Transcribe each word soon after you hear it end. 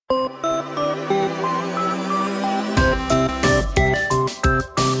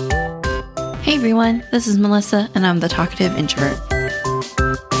everyone, this is Melissa and I'm the talkative introvert.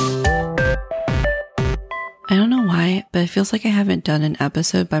 I don't know why, but it feels like I haven't done an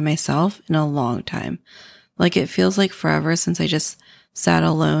episode by myself in a long time. Like it feels like forever since I just sat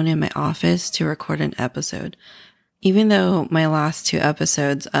alone in my office to record an episode. Even though my last 2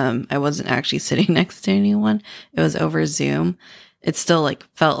 episodes, I wasn't actually sitting next to anyone, it was over Zoom. It still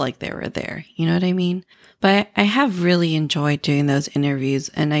felt like they were there. You know what I mean? But I have really enjoyed doing those interviews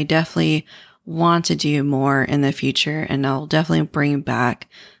and I definitely want to do more in the future, and I'll definitely bring back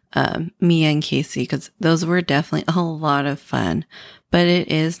Mia and Casey because those were definitely a lot of fun. But it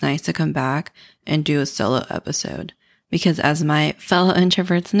is nice to come back and do a solo episode because, as my fellow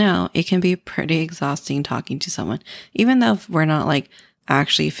introverts know, it can be pretty exhausting talking to someone, even though we're not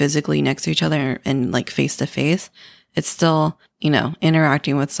actually physically next to each other and face to face. It's still,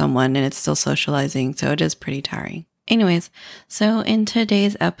 interacting with someone and it's still socializing. So it is pretty tiring. Anyways, so in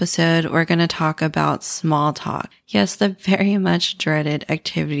today's episode, we're going to talk about small talk. Yes, the very much dreaded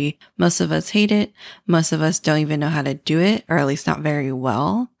activity. Most of us hate it. Most of us don't even know how to do it, or at least not very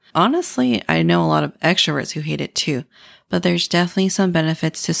well. Honestly, I know a lot of extroverts who hate it too, but there's definitely some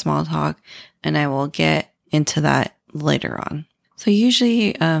benefits to small talk, and I will get into that later on. So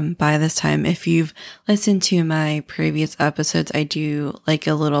usually, by this time, if you've listened to my previous episodes, I do a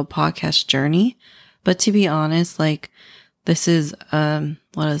little podcast journey. But to be honest, this is,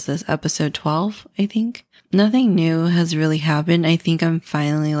 what is this? Episode 12, I think. Nothing new has really happened. I think I'm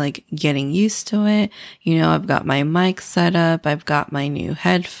finally getting used to it. I've got my mic set up. I've got my new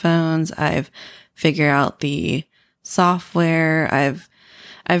headphones. I've figured out the software.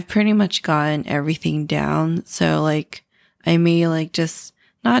 I've pretty much gotten everything down. So I may just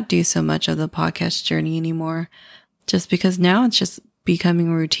not do so much of the podcast journey anymore, just because now it's just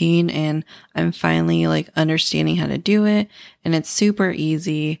becoming routine and I'm finally understanding how to do it, and it's super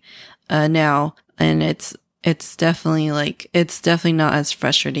easy now, and it's definitely it's definitely not as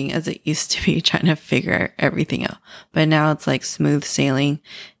frustrating as it used to be trying to figure everything out, but now it's smooth sailing.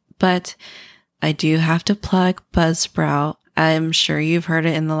 But I do have to plug Buzzsprout. I'm sure you've heard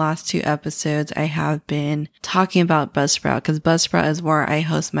it in the last 2 episodes. I have been talking about Buzzsprout because Buzzsprout is where I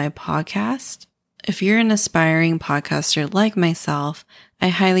host my podcast. If you're an aspiring podcaster like myself, I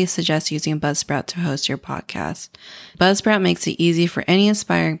highly suggest using Buzzsprout to host your podcast. Buzzsprout makes it easy for any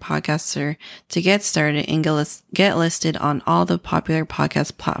aspiring podcaster to get started and get listed on all the popular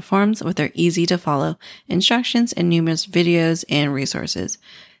podcast platforms with their easy to follow instructions and numerous videos and resources.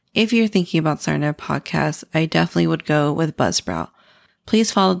 If you're thinking about starting a podcast, I definitely would go with Buzzsprout.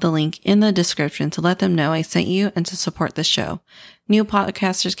 Please follow the link in the description to let them know I sent you and to support the show. New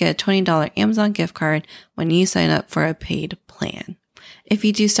podcasters get a $20 Amazon gift card when you sign up for a paid plan. If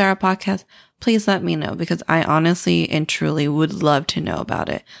you do start a podcast, please let me know because I honestly and truly would love to know about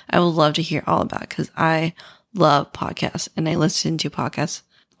it. I would love to hear all about it because I love podcasts and I listen to podcasts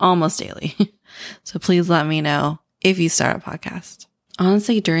almost daily. So please let me know if you start a podcast.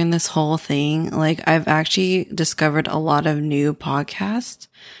 Honestly, during this whole thing, I've actually discovered a lot of new podcasts,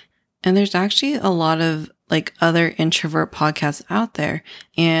 and there's actually a lot of other introvert podcasts out there.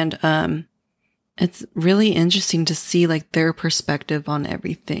 And, it's really interesting to see their perspective on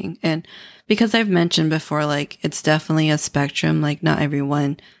everything. And because I've mentioned before, it's definitely a spectrum, not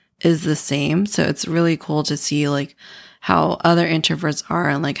everyone is the same. So it's really cool to see how other introverts are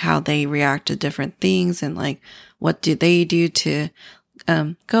and how they react to different things and what do they do to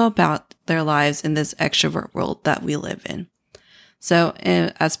go about their lives in this extrovert world that we live in. So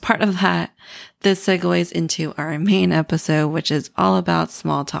as part of that, this segues into our main episode, which is all about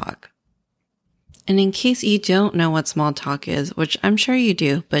small talk. And in case you don't know what small talk is, which I'm sure you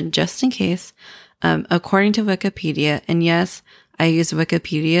do, but just in case, according to Wikipedia, and yes, I use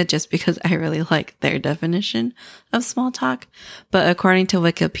Wikipedia just because I really like their definition of small talk, but according to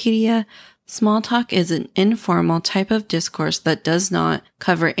Wikipedia, small talk is an informal type of discourse that does not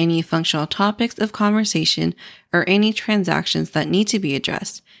cover any functional topics of conversation or any transactions that need to be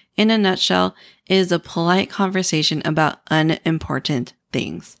addressed. In a nutshell, it is a polite conversation about unimportant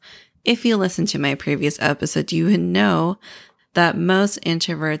things. If you listen to my previous episode, you would know that most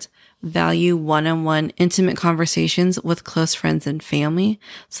introverts value one-on-one intimate conversations with close friends and family.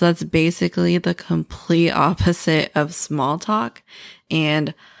 So that's basically the complete opposite of small talk.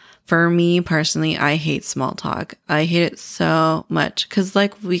 And for me personally, I hate small talk. I hate it so much because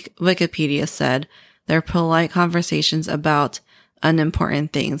Wikipedia said, they're polite conversations about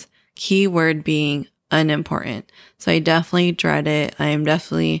unimportant things. Keyword being unimportant. So I definitely dread it. I am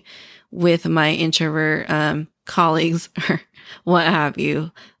definitely with my introvert colleagues or what have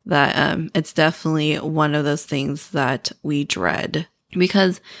you, that it's definitely one of those things that we dread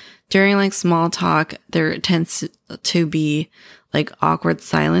because during like small talk, there tends to be like awkward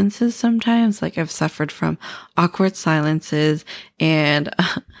silences sometimes. Like I've suffered from awkward silences, and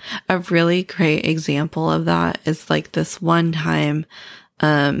a really great example of that is like this one time,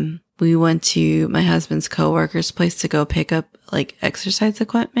 we went to my husband's coworker's place to go pick up like exercise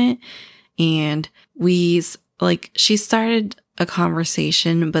equipment, and she started a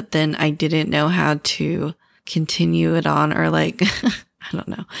conversation, but then I didn't know how to continue it on, or like, I don't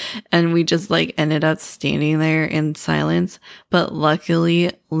know. And we just like ended up standing there in silence. But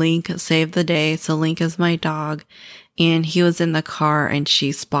luckily, Link saved the day. So Link is my dog, and he was in the car, and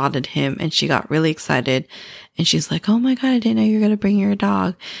she spotted him, and she got really excited. And she's like, "Oh my God, I didn't know you were going to bring your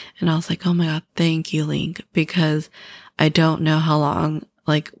dog." And I was like, "Oh my God, thank you, Link," because I don't know how long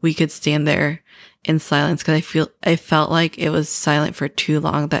like we could stand there in silence, because I felt like it was silent for too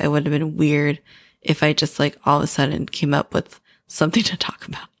long, that it would have been weird if I just like all of a sudden came up with something to talk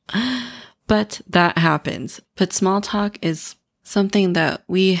about. But that happens. But small talk is something that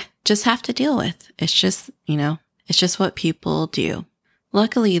we just have to deal with. It's just, it's just what people do.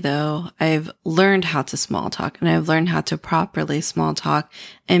 Luckily though, I've learned how to small talk, and I've learned how to properly small talk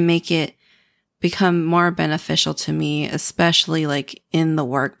and make it become more beneficial to me, especially like in the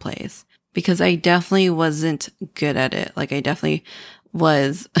workplace, because I definitely wasn't good at it. Like I definitely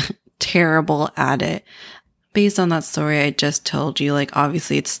was terrible at it. Based on that story I just told you, like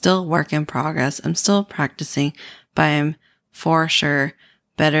obviously it's still work in progress. I'm still practicing, but I'm for sure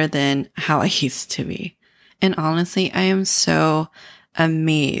better than how I used to be. And honestly, I am so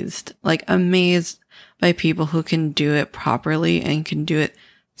amazed by people who can do it properly and can do it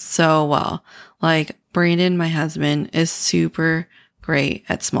so well. Like Brandon, my husband, is super great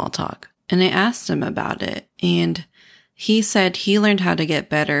at small talk. And I asked him about it, and he said he learned how to get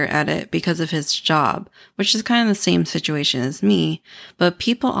better at it because of his job, which is kind of the same situation as me, but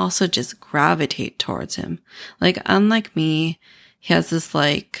people also just gravitate towards him. Like, unlike me, he has this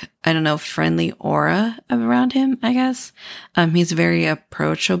like, I don't know, friendly aura around him, I guess. He's very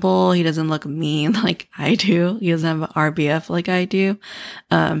approachable. He doesn't look mean like I do. He doesn't have an RBF like I do.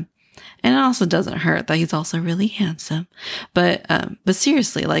 And it also doesn't hurt that he's also really handsome. But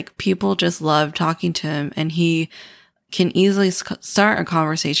seriously, like people just love talking to him, and he can easily start a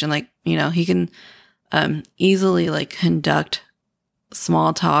conversation. Like, he can easily like conduct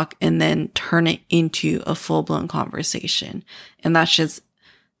small talk and then turn it into a full-blown conversation. And that's just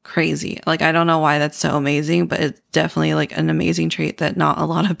crazy. Like, I don't know why that's so amazing, but it's definitely like an amazing trait that not a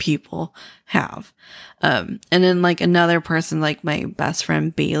lot of people have. And then like another person, like my best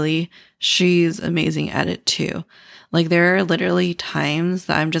friend Bailey, she's amazing at it too. Like there are literally times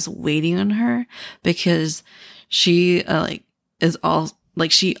that I'm just waiting on her, because she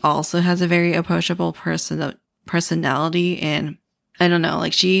she also has a very approachable personality, and I don't know,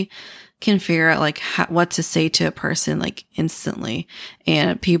 like she can figure out like what to say to a person like instantly,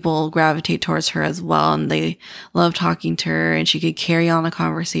 and people gravitate towards her as well, and they love talking to her, and she could carry on a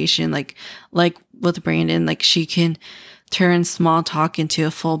conversation like with Brandon. Like she can turn small talk into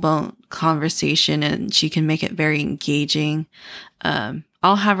a full-blown conversation, and she can make it very engaging.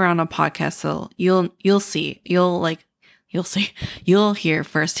 I'll have her on a podcast, so you'll see, you'll hear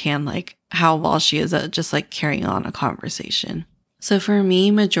firsthand like how well she is at just like carrying on a conversation. So for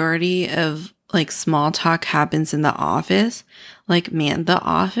me, majority of like small talk happens in the office. Like, man, the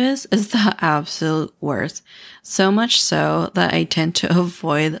office is the absolute worst. So much so that I tend to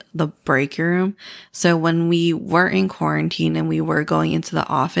avoid the break room. So when we were in quarantine and we were going into the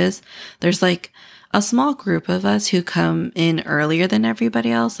office, there's like a small group of us who come in earlier than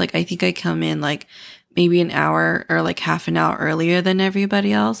everybody else. Like, I think I come in like maybe an hour or like half an hour earlier than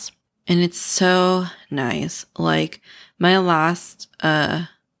everybody else. And it's so nice. Like my last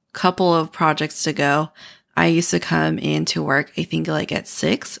couple of projects to go, I used to come into work, I think like at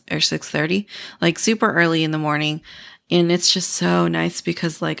 6 or 6:30, like super early in the morning. And it's just so nice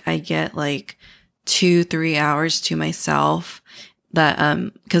because like I get like 2-3 hours to myself, that,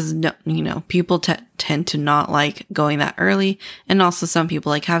 cause people tend to not like going that early. And also some people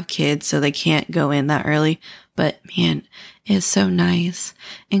like have kids, so they can't go in that early, but man, it's so nice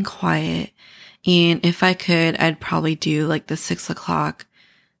and quiet. And if I could, I'd probably do like the 6 o'clock,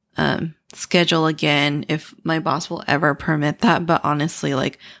 schedule again if my boss will ever permit that. But honestly,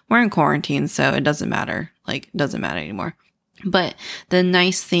 like we're in quarantine, so it doesn't matter. Like it doesn't matter anymore. But the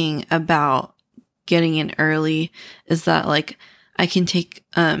nice thing about getting in early is that like I can take,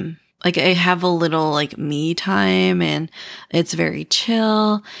 like I have a little like me time, and it's very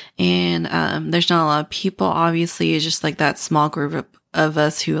chill, and there's not a lot of people. Obviously, it's just like that small of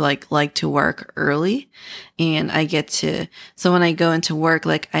us who like to work early, and so when I go into work,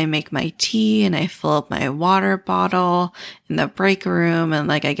 like I make my tea and I fill up my water bottle in the break room, and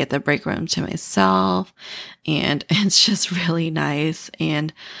like I get the break room to myself, and it's just really nice.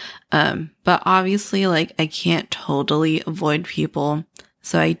 And but obviously, like I can't totally avoid people,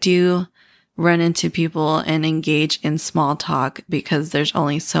 so I do run into people and engage in small talk because there's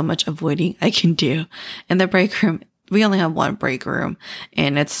only so much avoiding I can do in the break room. We only have one break room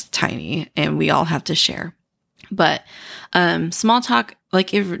and it's tiny and we all have to share. But small talk,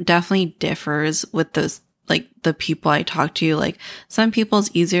 like it definitely differs with those, like the people I talk to. Like some people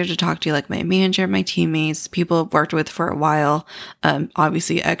it's easier to talk to, like my manager, my teammates, people I've worked with for a while.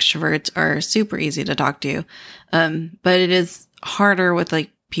 Obviously extroverts are super easy to talk to. But it is harder with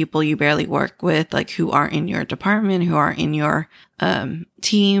like people you barely work with, like who aren't in your department, who aren't in your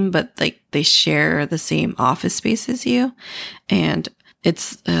team, but like they share the same office space as you. And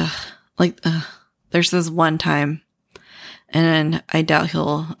it's there's this one time, and I doubt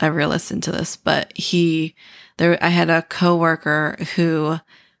he'll ever listen to this, but I had a coworker who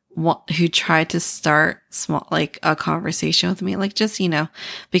tried to start a conversation with me, like just,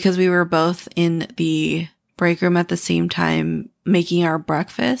 because we were both in the break room at the same time making our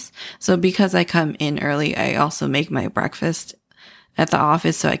breakfast. So because I come in early, I also make my breakfast at the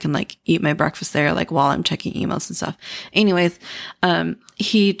office so I can like eat my breakfast there, like while I'm checking emails and stuff. Anyways,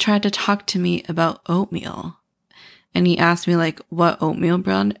 he tried to talk to me about oatmeal, and he asked me like what oatmeal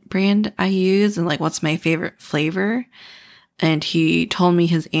brand I use and like what's my favorite flavor. And he told me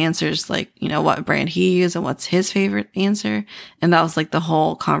his answers, like, what brand he used and what's his favorite answer. And that was like the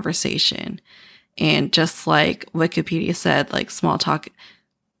whole conversation. And just like Wikipedia said, like small talk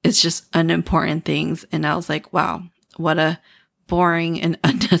is just unimportant things. And I was like, wow, what a boring and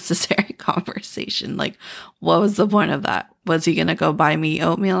unnecessary conversation. Like, what was the point of that? Was he going to go buy me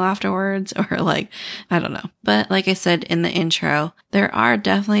oatmeal afterwards? Or like, I don't know. But like I said in the intro, there are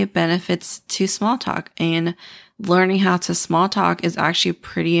definitely benefits to small talk, and learning how to small talk is actually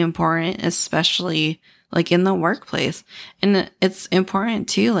pretty important, especially like in the workplace. And it's important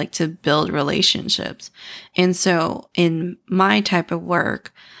too, like to build relationships. And so in my type of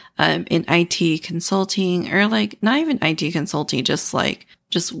work, in IT consulting, or like not even IT consulting,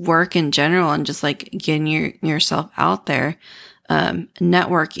 just work in general and just like getting yourself out there.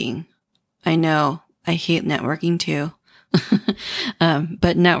 Networking. I know I hate networking too.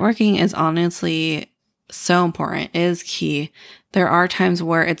 But networking is honestly so important. It is key. There are times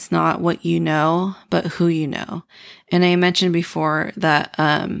where it's not what you know, but who you know. And I mentioned before that,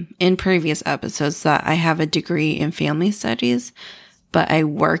 in previous episodes, that I have a degree in family studies, but I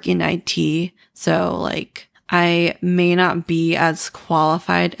work in IT. So like I may not be as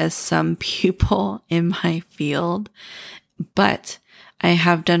qualified as some people in my field, but I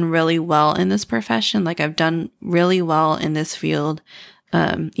have done really well in this profession. Like I've done really well in this field.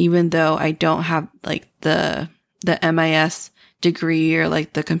 Even though I don't have like the MIS degree or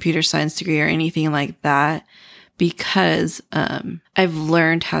like the computer science degree or anything like that, because I've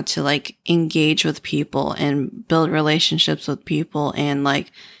learned how to like engage with people and build relationships with people and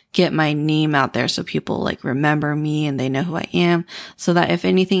like get my name out there so people like remember me and they know who I am, so that if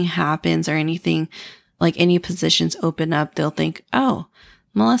anything happens or anything, like any positions open up, they'll think, oh,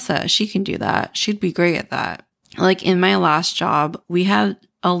 Melissa, she can do that. She'd be great at that. Like in my last job, we had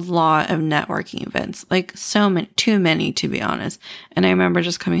a lot of networking events, like so many, too many to be honest. And I remember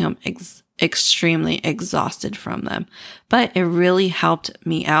just coming home extremely exhausted from them. But it really helped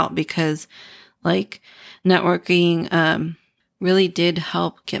me out because like networking really did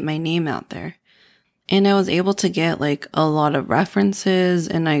help get my name out there. And I was able to get like a lot of references,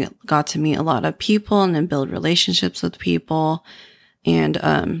 and I got to meet a lot of people and then build relationships with people.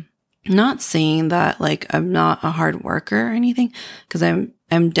 And not saying that like I'm not a hard worker or anything, because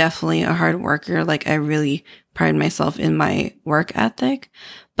I'm definitely a hard worker. Like I really pride myself in my work ethic,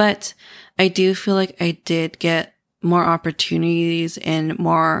 but I do feel like I did get more opportunities and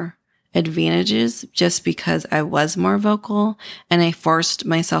more advantages just because I was more vocal and I forced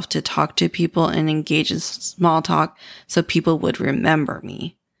myself to talk to people and engage in small talk so people would remember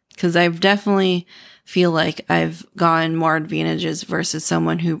me. Because I've definitely feel like I've gotten more advantages versus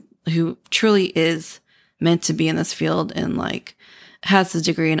someone who truly is meant to be in this field and like has the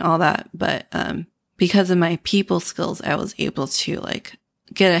degree and all that. But because of my people skills, I was able to like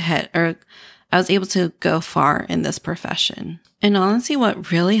get ahead, or I was able to go far in this profession. And honestly,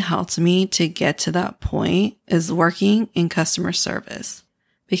 what really helped me to get to that point is working in customer service,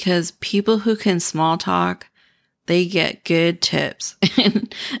 because people who can small talk they get good tips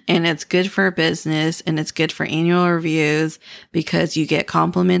and it's good for business and it's good for annual reviews because you get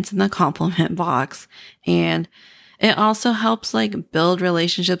compliments in the compliment box. And it also helps like build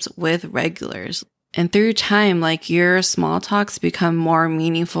relationships with regulars. And through time, like your small talks become more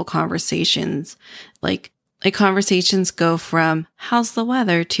meaningful conversations. Like conversations go from how's the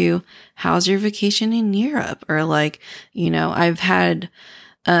weather to how's your vacation in Europe? Or like, I've had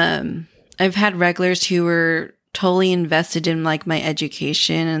regulars who were totally invested in like my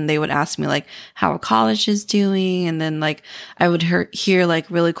education, and they would ask me like how college is doing. And then like I would hear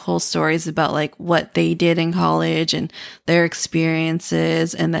like really cool stories about like what they did in college and their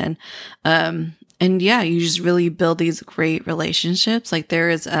experiences. And then, and yeah, you just really build these great relationships. Like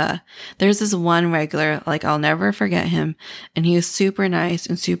there's this one regular, like I'll never forget him. And he was super nice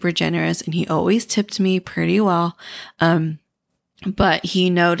and super generous, and he always tipped me pretty well. But he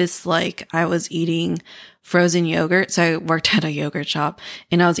noticed like I was eating frozen yogurt. So I worked at a yogurt shop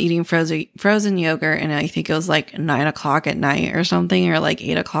and I was eating frozen yogurt, and I think it was like 9:00 at night or something, or like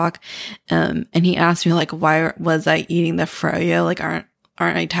 8:00. And he asked me like, why was I eating the froyo? Like, aren't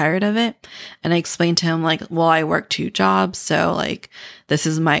I tired of it? And I explained to him like, well, I work 2 jobs. So like, this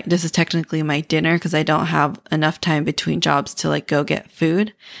is technically my dinner because I don't have enough time between jobs to like go get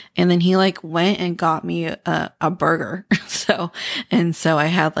food. And then he like went and got me a burger. So I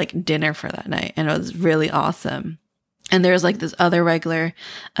had like dinner for that night, and it was really awesome. And there's like this other regular,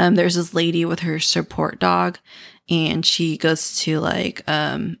 there's this lady with her support dog, and she goes to like,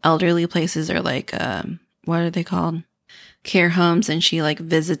 elderly places, or like, what are they called? Care homes, and she like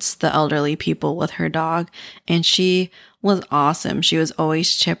visits the elderly people with her dog, and she was awesome. She was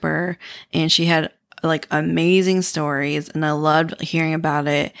always chipper, and she had like amazing stories, and I loved hearing about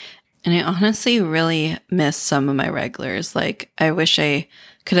it. And I honestly really miss some of my regulars. Like I wish I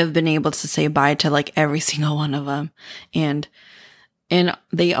could have been able to say bye to like every single one of them. And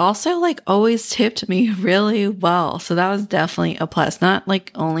they also like always tipped me really well. So that was definitely a plus. Not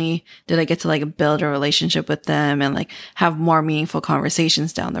like only did I get to like build a relationship with them and like have more meaningful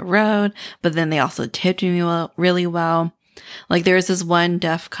conversations down the road, but then they also tipped me really well. Like there was this one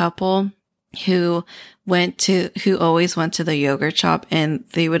deaf couple who always went to the yogurt shop, and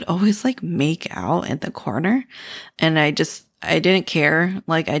they would always like make out in the corner. And I didn't care.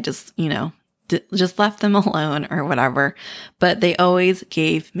 Like I just, just left them alone or whatever. But they always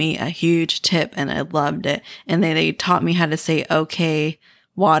gave me a huge tip, and I loved it. And then they taught me how to say okay,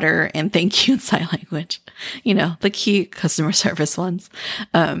 water, and thank you in sign language, the key customer service ones.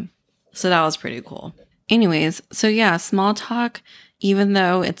 So that was pretty cool. Anyways, so yeah, small talk, even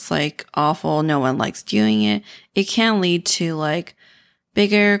though it's like awful, no one likes doing it, it can lead to like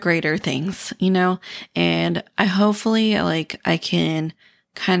bigger, greater things, and I hopefully like I can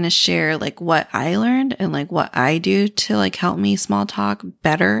kind of share like what I learned and like what I do to like help me small talk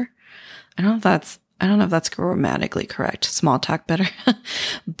better. I don't know if that's grammatically correct, small talk better,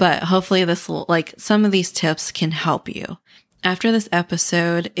 but hopefully this will like some of these tips can help you. After this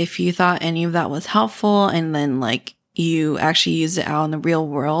episode, if you thought any of that was helpful and then like you actually used it out in the real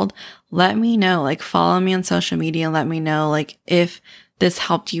world, let me know. Like follow me on social media and let me know like if this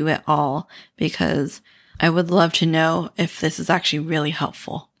helped you at all, because I would love to know if this is actually really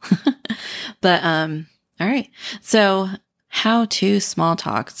helpful. But all right. So how to small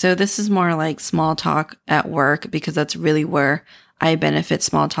talk. So this is more like small talk at work, because that's really where I benefit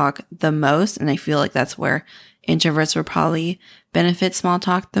small talk the most, and I feel like that's where introverts will probably benefit small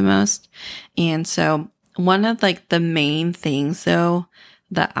talk the most. And so one of like the main things though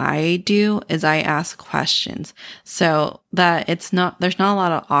that I do is I ask questions, so that there's not a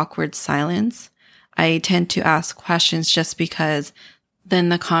lot of awkward silence. I tend to ask questions just because then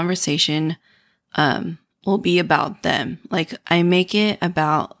the conversation will be about them. Like I make it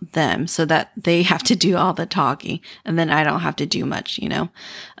about them so that they have to do all the talking, and then I don't have to do much,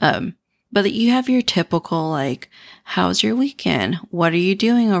 But you have your typical like, how's your weekend? What are you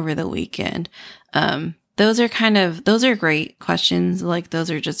doing over the weekend? Those are great questions. Like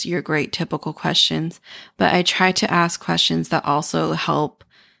those are just your great typical questions. But I try to ask questions that also help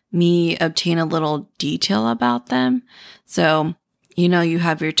me obtain a little detail about them. So, you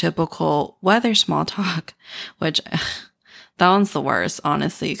have your typical weather small talk, which that one's the worst,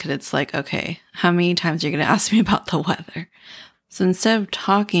 honestly, because it's like, okay, how many times are you going to ask me about the weather? So instead of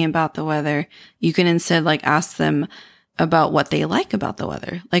talking about the weather, you can instead like ask them about what they like about the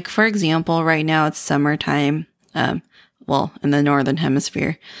weather. Like, for example, right now it's summertime. In the Northern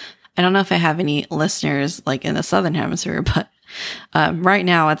Hemisphere. I don't know if I have any listeners like in the Southern Hemisphere, but right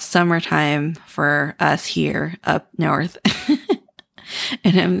now it's summertime for us here up north.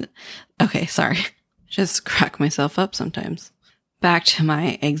 And okay, sorry. Just crack myself up sometimes. Back to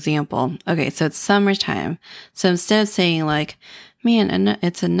my example. Okay, so it's summertime. So instead of saying like, man,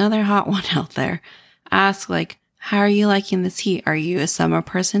 it's another hot one out there, ask like, how are you liking this heat? Are you a summer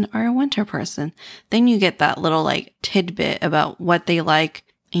person or a winter person? Then you get that little like tidbit about what they like,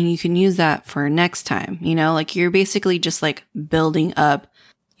 and you can use that for next time. Like you're basically just like building up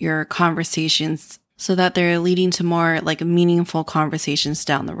your conversations so that they're leading to more like meaningful conversations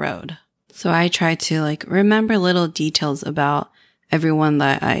down the road. So I try to like remember little details about everyone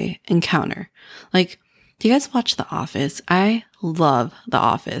that I encounter. Like, do you guys watch The Office? I love The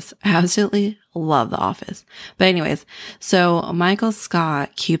Office. I absolutely love The Office. But anyways, so Michael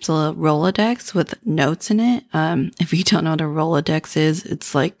Scott keeps a Rolodex with notes in it. If you don't know what a Rolodex is,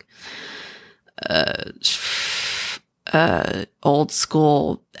 it's like old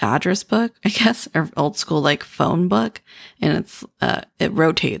school address book, I guess, or old school like phone book, and it's it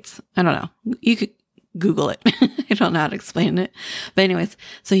rotates. I don't know. You could Google it. I don't know how to explain it. But anyways,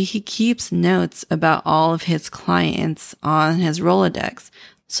 so he keeps notes about all of his clients on his Rolodex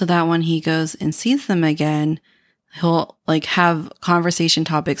so that when he goes and sees them again, he'll like have conversation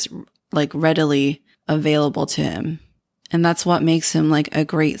topics like readily available to him. And that's what makes him like a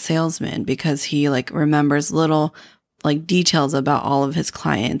great salesman, because he like remembers little like details about all of his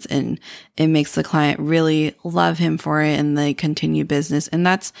clients, and it makes the client really love him for it, and they continue business. And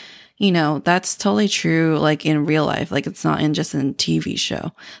that's, that's totally true, like in real life. Like it's not in just in TV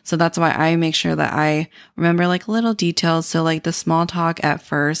show. So that's why I make sure that I remember like little details. So like the small talk at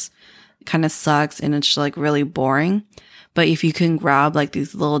first kind of sucks and it's like really boring. But if you can grab like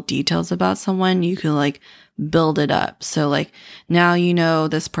these little details about someone, you can like build it up. So like now,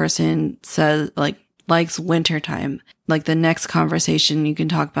 this person says like likes wintertime. Like the next conversation you can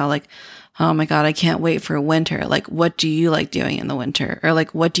talk about like, oh my God, I can't wait for winter. Like, what do you like doing in the winter? Or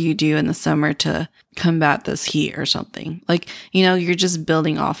like, what do you do in the summer to combat this heat or something? Like, you're just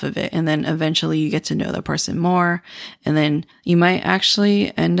building off of it. And then eventually you get to know the person more. And then you might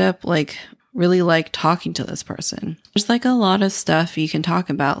actually end up like really like talking to this person. There's like a lot of stuff you can talk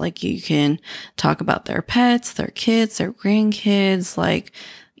about. Like you can talk about their pets, their kids, their grandkids, like,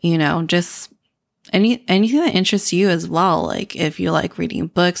 just anything that interests you as well. Like if you like reading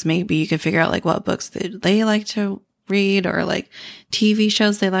books, maybe you can figure out like what books they like to read, or like TV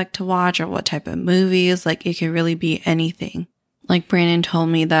shows they like to watch, or what type of movies. Like it could really be anything. Like Brandon told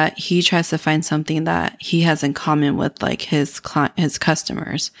me that he tries to find something that he has in common with like his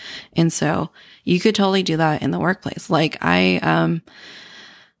customers. And so you could totally do that in the workplace. Like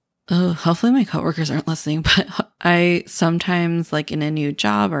hopefully my coworkers aren't listening, but I sometimes like in a new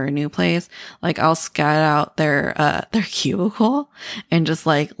job or a new place, like I'll scout out their cubicle and just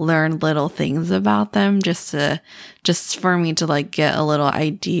like learn little things about them just for me to like get a little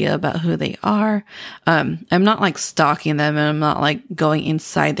idea about who they are. I'm not like stalking them, and I'm not like going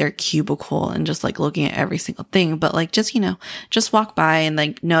inside their cubicle and just like looking at every single thing, but like just, just walk by and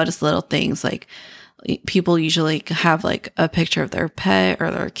like notice little things. Like people usually have like a picture of their pet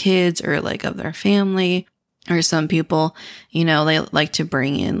or their kids or like of their family. Or some people, they like to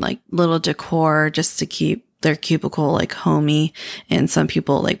bring in like little decor just to keep their cubicle like homey. And some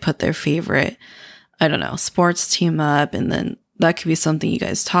people like put their favorite, I don't know, sports team up. And then that could be something you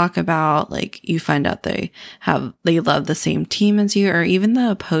guys talk about. Like you find out they love the same team as you, or even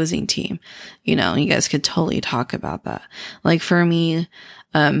the opposing team, you guys could totally talk about that. Like for me,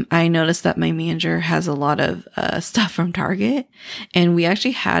 I noticed that my manager has a lot of stuff from Target, and we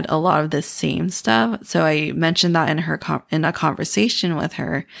actually had a lot of the same stuff. So I mentioned that in a conversation with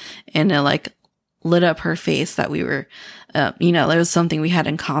her, and it like lit up her face that we were, there was something we had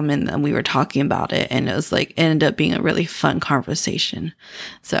in common, and we were talking about it, and it was like, it ended up being a really fun conversation.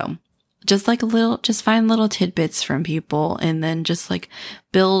 So just like just find little tidbits from people, and then just like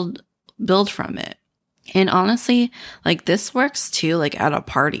build from it. And honestly, like this works too, like at a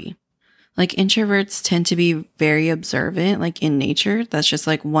party. Like introverts tend to be very observant, like in nature. That's just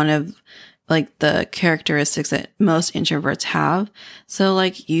like one of like the characteristics that most introverts have. So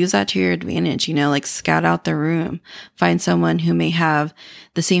like use that to your advantage, like scout out the room, find someone who may have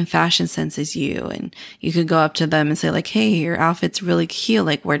the same fashion sense as you. And you could go up to them and say like, hey, your outfit's really cute.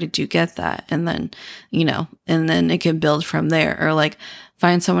 Like, where did you get that? And then, and then it can build from there. Or like,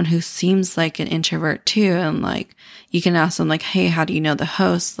 find someone who seems like an introvert too. And like, you can ask them like, hey, how do you know the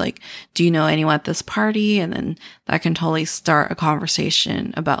host? Like, do you know anyone at this party? And then that can totally start a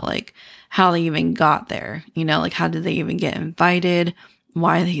conversation about like how they even got there. Like how did they even get invited?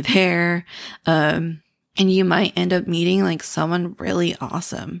 Why are they there? And you might end up meeting like someone really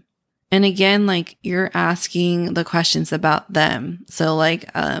awesome. And again, like you're asking the questions about them. So like,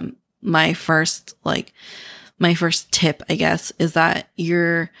 my first tip, I guess, is that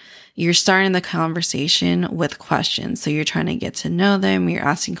you're starting the conversation with questions. So you're trying to get to know them. You're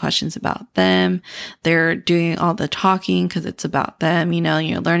asking questions about them. They're doing all the talking because it's about them,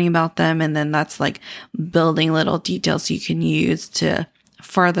 you're learning about them. And then that's like building little details you can use to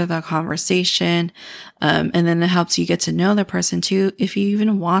further the conversation. And then it helps you get to know the person too, if you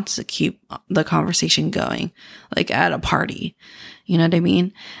even want to keep the conversation going, like at a party, you know what I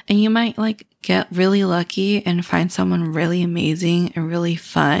mean? And you might like get really lucky and find someone really amazing and really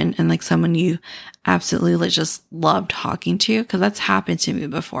fun and like someone you absolutely just love talking to, because that's happened to me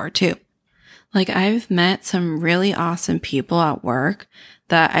before too. Like I've met some really awesome people at work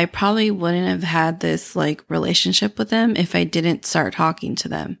that I probably wouldn't have had this like relationship with them if I didn't start talking to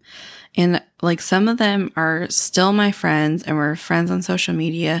them. And like some of them are still my friends and we're friends on social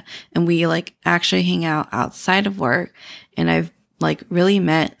media and we like actually hang out outside of work. And I've like really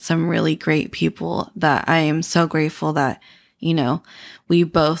met some really great people that I am so grateful that, we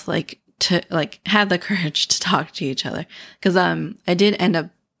both had the courage to talk to each other. Cause, I did end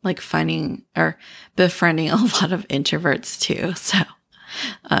up like finding or befriending a lot of introverts too. So,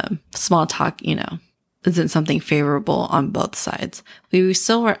 small talk, isn't something favorable on both sides. We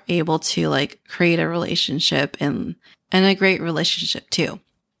still were able to like create a relationship and a great relationship too.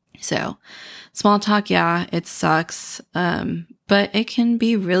 So small talk, yeah, it sucks. But it can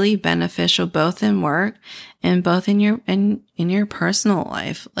be really beneficial both in work and both in your personal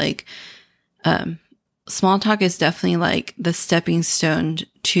life. Like, small talk is definitely like the stepping stone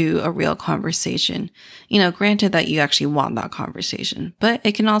to a real conversation. Granted that you actually want that conversation, but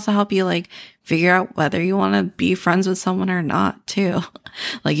it can also help you like figure out whether you want to be friends with someone or not too.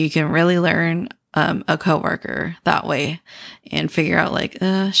 Like you can really learn a coworker that way and figure out like,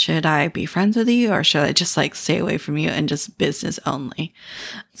 should I be friends with you or should I just like stay away from you and just business only?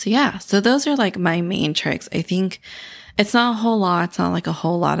 So yeah, so those are like my main tricks. I think it's not a whole lot. It's not like a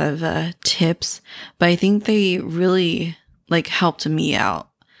whole lot of tips, but I think they really like helped me out,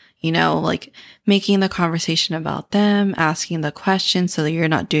 like making the conversation about them, asking the questions so that you're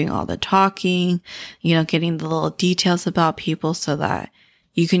not doing all the talking, getting the little details about people so that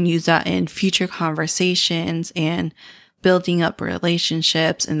you can use that in future conversations and building up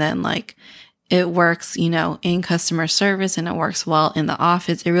relationships. And then like it works, in customer service and it works well in the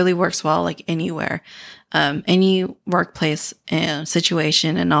office. It really works well like anywhere, any workplace and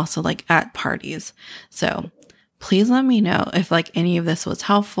situation and also like at parties. So please let me know if like any of this was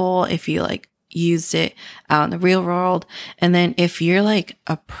helpful, if you like used it out in the real world. And then if you're like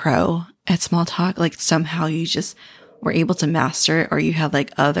a pro at small talk, like somehow you just were able to master it or you have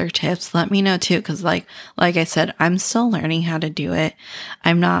like other tips, let me know too. Cause like I said, I'm still learning how to do it.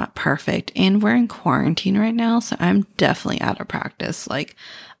 I'm not perfect and we're in quarantine right now. So I'm definitely out of practice. Like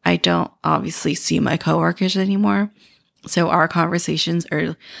I don't obviously see my coworkers anymore. So our conversations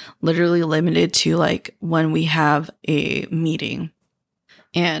are literally limited to like when we have a meeting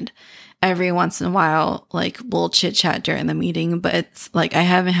and every once in a while, like we'll chit chat during the meeting, but it's like, I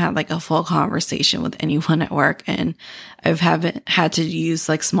haven't had like a full conversation with anyone at work and haven't had to use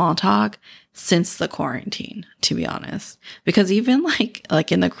like small talk since the quarantine, to be honest, because even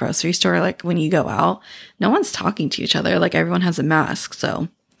like in the grocery store, like when you go out, no one's talking to each other. Like everyone has a mask. So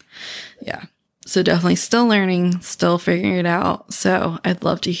yeah. So definitely still learning, still figuring it out. So I'd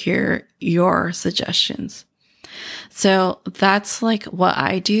love to hear your suggestions. So that's like what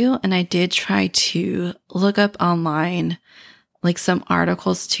I do. And I did try to look up online, like some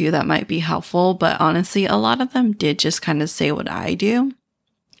articles too that might be helpful. But honestly, a lot of them did just kind of say what I do.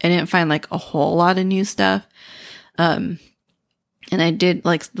 I didn't find like a whole lot of new stuff. And I did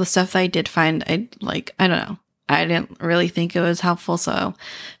like the stuff that I did find, I don't know. I didn't really think it was helpful. So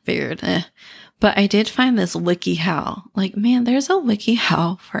figured, But I did find this WikiHow. Like, man, there's a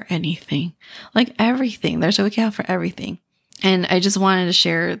WikiHow for anything. Like everything. There's a WikiHow for everything. And I just wanted to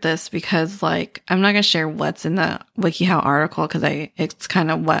share this because like, I'm not going to share what's in the WikiHow article because it's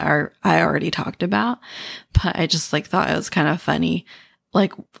kind of what I already talked about. But I just like thought it was kind of funny.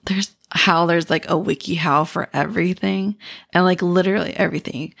 Like there's like a WikiHow for everything and like literally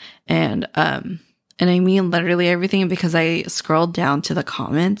everything. And I mean literally everything because I scrolled down to the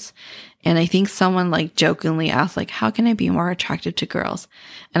comments and I think someone like jokingly asked like, how can I be more attractive to girls?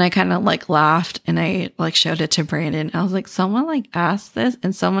 And I kind of like laughed and I like showed it to Brandon. I was like, someone like asked this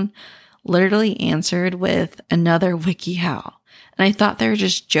and someone literally answered with another WikiHow. And I thought they were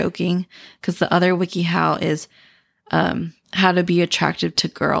just joking because the other WikiHow is, how to be attractive to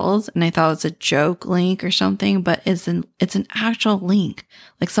girls, and I thought it was a joke link or something, but it's an actual link.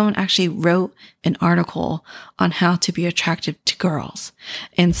 Like someone actually wrote an article on how to be attractive to girls.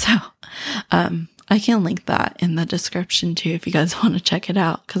 And so, I can link that in the description too, if you guys want to check it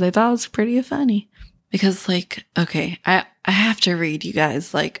out, because I thought it was pretty funny. Because like, okay, I have to read you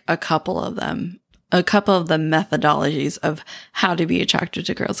guys like a couple of the methodologies of how to be attracted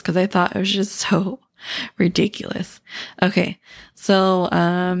to girls, because I thought it was just so ridiculous. Okay, so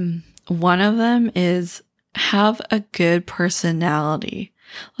one of them is have a good personality.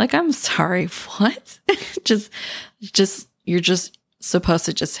 Like, I'm sorry, what? just you're just supposed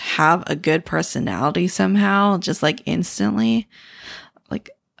to just have a good personality somehow, just like instantly. Like,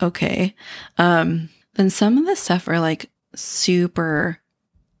 okay. Then some of the stuff are like super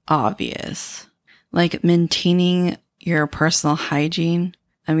obvious, like maintaining your personal hygiene.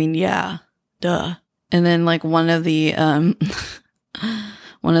 I mean, yeah, duh. And then like one of the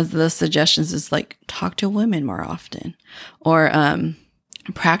suggestions is like talk to women more often, or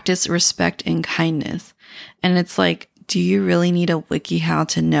practice respect and kindness. And it's like, do you really need a WikiHow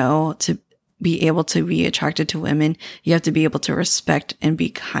to know to be able to be attracted to women? You have to be able to respect and be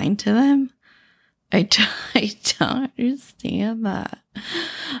kind to them. I don't understand that.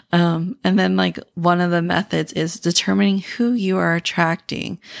 And then like one of the methods is determining who you are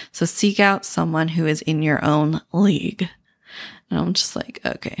attracting. So seek out someone who is in your own league. And I'm just like,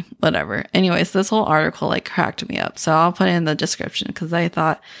 okay, whatever. Anyways, this whole article like cracked me up. So I'll put it in the description, because I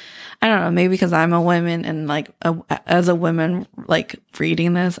thought, I don't know, maybe because I'm a woman and like as a woman, like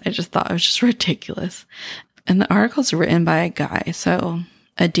reading this, I just thought it was just ridiculous. And the article's written by a guy, so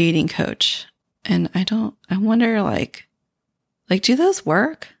a dating coach. And I wonder like, do those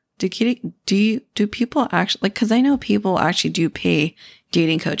work? Do people actually, like, cause I know people actually do pay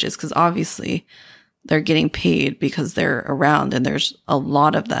dating coaches, cause obviously they're getting paid because they're around and there's a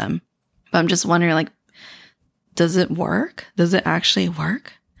lot of them. But I'm just wondering, like, does it work? Does it actually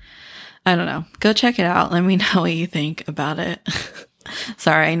work? I don't know. Go check it out. Let me know what you think about it.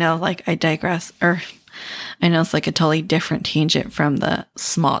 Sorry, I know like I digress, or I know it's like a totally different tangent from the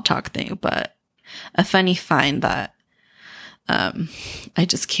small talk thing, but a funny find that I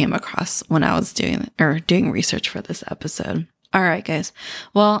just came across when I was doing research for this episode. All right, guys.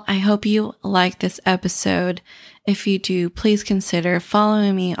 Well, I hope you like this episode. If you do, please consider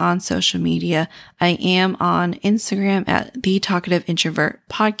following me on social media. I am on Instagram at The Talkative Introvert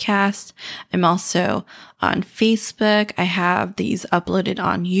Podcast. I'm also on Facebook. I have these uploaded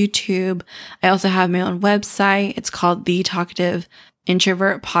on YouTube. I also have my own website. It's called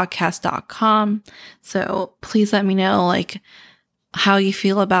TheTalkativeIntrovertPodcast.com. So please let me know like how you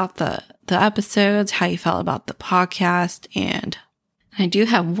feel about the episodes, how you felt about the podcast. And I do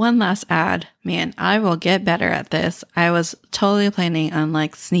have one last ad. Man, I will get better at this. I was totally planning on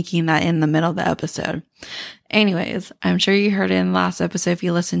like sneaking that in the middle of the episode. Anyways, I'm sure you heard it in the last episode if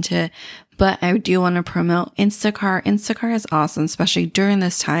you listened to it, but I do want to promote Instacart. Instacart is awesome, especially during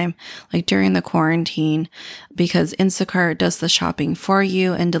this time, like during the quarantine, because Instacart does the shopping for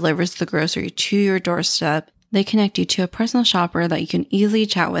you and delivers the grocery to your doorstep. They connect you to a personal shopper that you can easily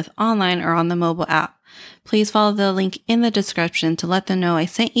chat with online or on the mobile app. Please follow the link in the description to let them know I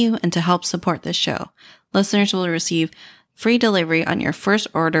sent you and to help support this show. Listeners will receive free delivery on your first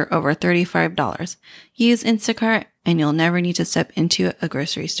order over $35. Use Instacart and you'll never need to step into a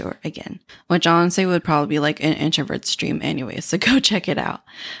grocery store again, which honestly would probably be like an introvert's dream anyway, so go check it out.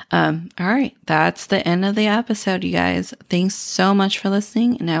 All right, that's the end of the episode, you guys. Thanks so much for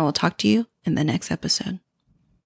listening, and I will talk to you in the next episode.